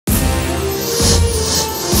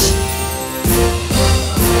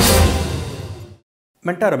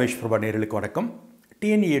Mepco Ramesh Prabha நேயர்களுக்கு வணக்கம்.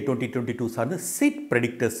 TNEA 2022 சார்ந்த Seat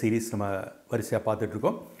Predictor சீரிஸ் நம்ம வரிசையா பார்த்துட்டு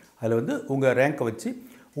இருக்கோம். அதுல வந்து உங்க ரேங்கை வச்சு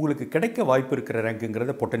உங்களுக்கு கிடைக்க வாய்ப்பு இருக்கிற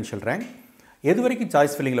ரேங்க்ங்கறத பொட்டன்ஷியல் ரேங்க், எது வரைக்கும்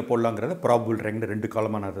சாய்ஸ் ஃபில்லிங்ல போடலாம்ங்கறத probable ரேங்க் ரெண்டு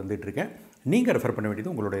காலமா நான் தந்துட்டு இருக்கேன். நீங்க ரெஃபர் பண்ண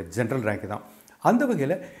வேண்டியது உங்களுடைய ஜெனரல் ரேங்க் தான். அந்த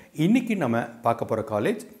வகையில இன்னைக்கு நம்ம பார்க்க போற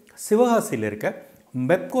காலேஜ் சிவகாசியில் இருக்க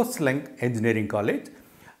Mepco Schlenk Engineering College.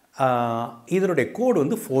 இதனுடைய கோட்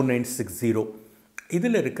வந்து 4960.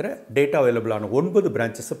 இதில் இருக்கிற டேட்டா அவைலபிளான 9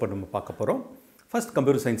 பிரான்ச்சஸ் இப்போ நம்ம பார்க்க போகிறோம். First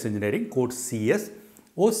computer science engineering code CS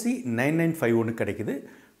OC 9951 கிடைக்குது.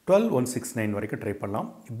 12169 வரைக்கும் ட்ரை பண்ணலாம்.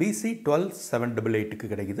 BC 12788க்கு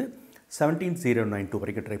கிடைக்குது. 17092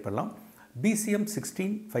 வரைக்கும் ட்ரை பண்ணலாம். BCM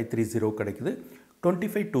 16530 கிடைக்குது.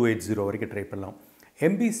 25280 வரைக்கும் ட்ரை பண்ணலாம்.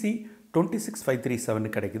 MBC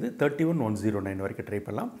 26537 கிடைக்குது. 31109 வரைக்கும் ட்ரை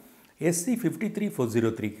பண்ணலாம். SC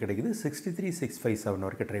 53403 கிடைக்குது. 63657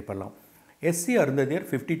 வரைக்கும் ட்ரை பண்ணலாம். SC அருந்ததியர்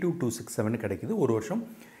 52267 கிடைக்குது. ஒரு வருஷம்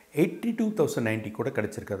 82090 கூட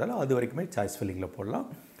கிடைச்சிருக்கிறதால அது வரைக்குமே சாய்ஸ் ஃபில்லிங்கில் போடலாம்.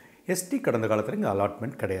 ST கடந்த காலத்தில் இங்கே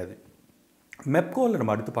அலாட்மெண்ட் கிடையாது. மெப்கோவில்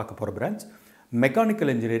நம்ம அடுத்து பார்க்க போகிற பிரான்ச்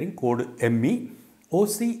மெக்கானிக்கல் இன்ஜினியரிங் கோடு ME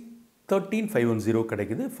OC 13510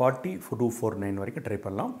 கிடைக்குது. 40249 வரைக்கும் ட்ரை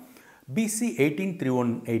பண்ணலாம். BC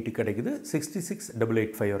 18318 கிடைக்குது.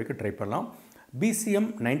 66885 வரைக்கும் ட்ரை பண்ணலாம். BCM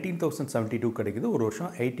 19072 கிடைக்குது. ஒரு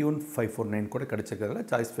வருஷம் 81549 கூட கிடைச்சிருக்கிறதுல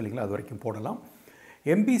சாய்ஸ் ஃபில்லிங்கில் அது வரைக்கும் போடலாம்.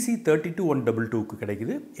 MBC 32122க்கு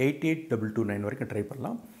கிடைக்குது. 88229 வரைக்கும் ட்ரை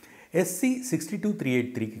பண்ணலாம். SC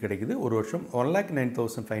 62383க்கு கிடைக்குது. ஒரு வருஷம்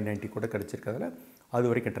 1,09,590 கூட கிடைச்சிருக்கிறதுல அது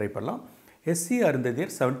வரைக்கும் ட்ரை பண்ணலாம். SC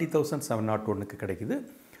அருந்ததியர் 70,701க்கு கிடைக்குது.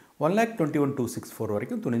 1,21,264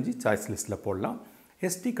 வரைக்கும் துணிஞ்சு சாய்ஸ் லிஸ்ட்டில் போடலாம்.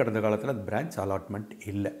 ST கடந்த காலத்தில் அந்த பிரான்ச் அலாட்மெண்ட்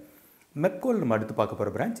இல்லை. மெப்கோவில் நம்ம அடுத்து பார்க்க போகிற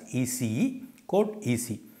branch ECE code EC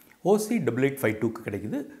OC 8852க்கு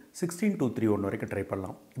கிடைக்குது. 16231 வரைக்கும் ட்ரை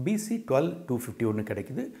பண்ணலாம். BC 12251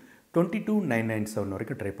 கிடைக்குது. 22997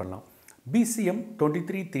 வரைக்கும் ட்ரை பண்ணலாம். BCM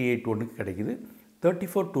 23381க்கு கிடைக்குது.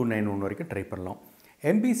 34291 வரைக்கும் ட்ரை பண்ணலாம்.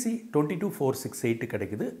 MBC 22468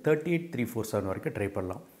 கிடைக்குது. 38347 வரைக்கும் ட்ரை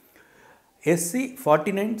பண்ணலாம். SC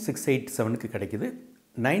 49687க்கு கிடைக்குது.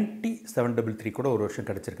 9733 கூட ஒரு வருஷம்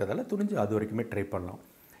கிடைச்சிருக்கிறதால துணிஞ்சு அது வரைக்குமே ட்ரை பண்ணலாம்.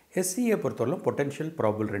 SCA பொறுத்தவரைக்கும் பொட்டன்ஷியல்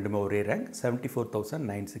ப்ராபபிள் ரெண்டுமே ஒரே ரேங்க்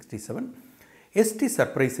 74,967. ST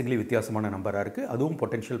சர்ப்ரைசிங்லி வித்தியாசமான நம்பராக இருக்குது. அதுவும்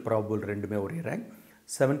பொட்டன்ஷியல் ப்ராபபிள் ரெண்டுமே ஒரே ரேங்க்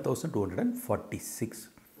 7246.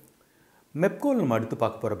 மெப்கோவில் நம்ம அடுத்து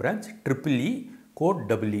பார்க்க போகிற branch EEE code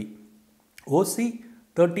EE OC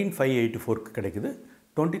 13584க்கு கிடைக்குது.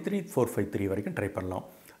 23453 வரைக்கும் ட்ரை பண்ணலாம்.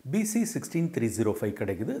 BC 16305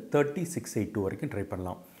 கிடைக்குது. 30682 வரைக்கும் ட்ரை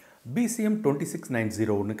பண்ணலாம். BCM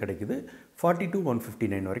 26901 கிடைக்குது.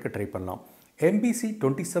 42159 வரைக்கும் ட்ரை பண்ணலாம். MBC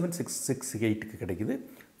 27668க்கு கிடைக்குது.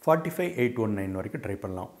 45819 வரைக்கும் ட்ரை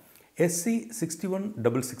பண்ணலாம். SC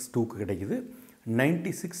 61662க்கு கிடைக்குது.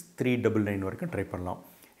 96399 வரைக்கும் ட்ரை பண்ணலாம்.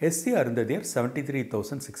 SC அருந்ததியர்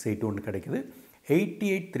 73681 கிடைக்குது.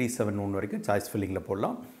 88371 வரைக்கும் சாய்ஸ் ஃபில்லிங்கில்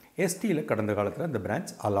போடலாம். STயில் கடந்த காலத்தில் இந்த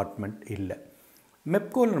பிரான்ச் அலாட்மெண்ட் இல்லை.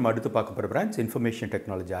 மெப்கோவில் நம்ம அடுத்து பார்க்க போகிற branch information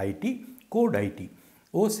technology IT code IT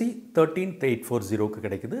OC 13840க்கு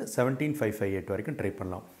கிடைக்குது. 17558 வரைக்கும் ட்ரை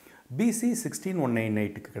பண்ணலாம். BC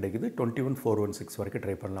 16198க்கு கிடைக்குது. 21416 வரைக்கும்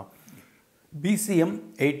ட்ரை பண்ணலாம். BCM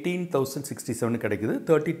 18067 கிடைக்குது.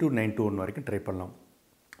 32921 வரைக்கும் ட்ரை பண்ணலாம்.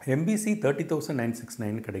 MBC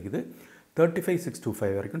 30969 கிடைக்குது.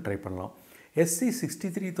 35625 வரைக்கும் ட்ரை பண்ணலாம். SC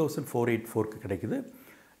 63484க்கு கிடைக்குது.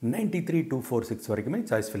 93246 வரைக்குமே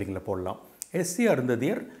சாய்ஸ் ஃபில்லிங்கில் போடலாம். SC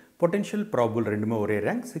அருந்ததியர் பொட்டன்ஷியல் ப்ராபபிள் ரெண்டுமே ஒரே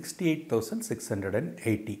ரேங்க்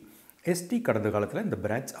 68,680. ST கடந்த காலத்தில் இந்த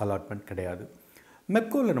பிரான்ச் அலாட்மெண்ட் கிடையாது.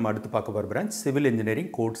 மெப்கோவில் நம்ம அடுத்து பார்க்க போகிற branch civil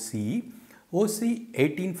engineering code CE OC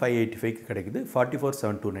 18585க்கு கிடைக்குது.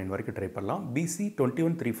 44729 வரைக்கும் ட்ரை பண்ணலாம். BC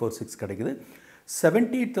 21346 கிடைக்குது.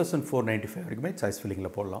 78,495 வரைக்குமே சாய்ஸ்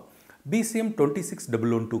ஃபில்லிங்கில் போடலாம். BCM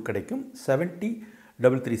 26112 கிடைக்கும்.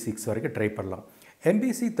 70336 வரைக்கும் ட்ரை பண்ணலாம்.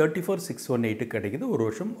 MBC 34618 கிடைக்குது. ஒரு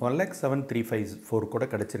வருஷம் 1,07,354 கூட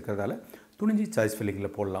கிடைச்சிருக்கிறதால துணிஞ்சி சாய்ஸ்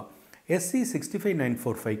ஃபில்லிங்கில் போடலாம். SC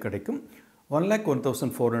 65945 கிடைக்கும்.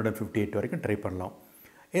 1,01,458 வரைக்கும் ட்ரை பண்ணலாம்.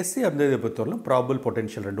 SC அந்த இதை பொறுத்தவரைக்கும் ப்ராபபிள்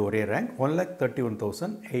பொட்டன்ஷியல் ரெண்டு ஒரே ரேங்க்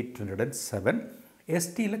 1,31,807.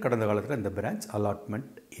 STயில் கடந்த காலத்தில் இந்த பிரான்ச்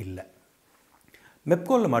அலாட்மெண்ட் இல்லை.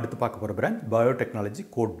 மெப்கோவில் நம்ம அடுத்து பார்க்க போகிற branch biotechnology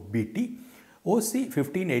code BT OC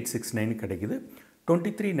 15869 கிடைக்குது.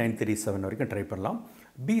 23937 வரைக்கும் ட்ரை பண்ணலாம்.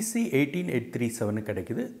 BC 18837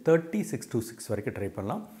 கிடைக்குது. 30626 வரைக்கும் ட்ரை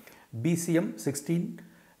பண்ணலாம். BCM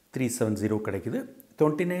 16370 கிடைக்குது.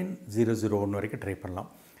 29001 வரைக்கும் ட்ரை பண்ணலாம்.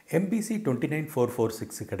 MBC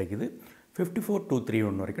 29446 கிடைக்குது.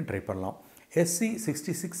 54231 வரைக்கும் ட்ரை பண்ணலாம். SC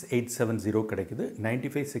 66870 கிடைக்குது.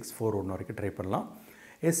 95641 வரைக்கும் ட்ரை பண்ணலாம்.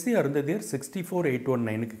 எஸ்சியாக இருந்தது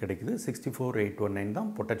 64819க்கு கிடைக்குது. 64819 தான்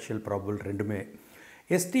பொட்டன்ஷியல் ப்ராபபிள் ரெண்டுமே.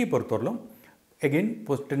 எஸ்டியை பொறுத்தவரையிலும் அகெயின்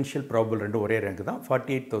பொட்டன்ஷியல் ப்ராபபிள் ரெண்டும் ஒரே ரேங்க் தான்,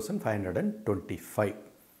 48,525.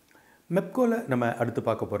 மெப்கோவில் நம்ம அடுத்து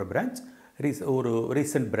பார்க்க போகிற பிரான்ச் ஒரு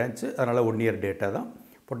ரீசெண்ட் பிரான்ச்சு, அதனால் 1 இயர் டேட்டா தான்.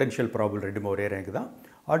 பொட்டன்ஷியல் ப்ராபபிள் ரெண்டுமே ஒரே ரேங்க் தான்.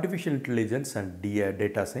 Artificial intelligence and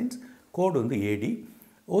data science. கோடு வந்து ஏடி.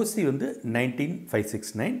 ஓசி வந்து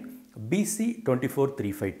 19569, PC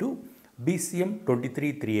 24352, BCM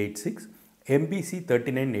 23386, MBC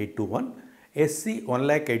 39821, SC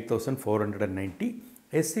 1,08,490.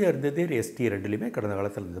 SC இருந்தது எஸ்டி ரெண்டுலேயுமே கடந்த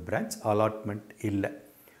காலத்தில் இந்த பிரான்ச் அலாட்மெண்ட் இல்லை.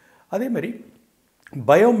 அதே மாதிரி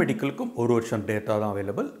பயோமெடிக்கலுக்கும் ஒரு வருஷம் டேட்டா தான்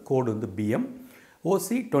அவைலபிள். கோடு வந்து பிஎம்.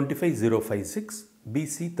 ஓசி 25056,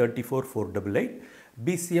 PC 34488,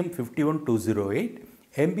 BCM 51208,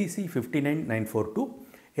 MBC 59942,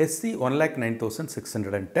 SC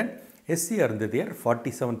 1,09,610, SC இருந்தது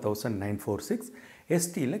 47,946.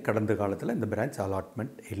 எஸ்டியில் கடந்த காலத்தில் இந்த பிரான்ச்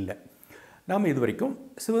அலாட்மெண்ட் இல்லை. நாம் இது வரைக்கும்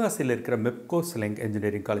சிவகாசியில் இருக்கிற மெப்கோ ஸ்லெங்க்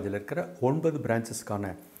என்ஜினியரிங் காலேஜில் இருக்கிற 9 பிரான்ச்சஸ்க்கான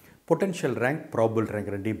பொட்டன்ஷியல் ரேங்க், ப்ராபபிள் ரேங்க்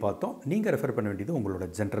ரெண்டையும் பார்த்தோம். நீங்கள் ரெஃபர் பண்ண வேண்டியது உங்களோட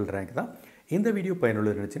ஜென்ரல் ரேங்க் தான். இந்த வீடியோ பயனுள்ள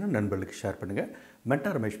இருந்துச்சுன்னா நண்பர்களுக்கு ஷேர் பண்ணுங்கள்.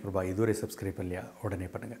 மென்டார் ரமேஷ் பிரபா இதுவரை சப்ஸ்கிரைப் பண்ணலையா, உடனே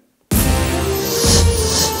பண்ணுங்கள்.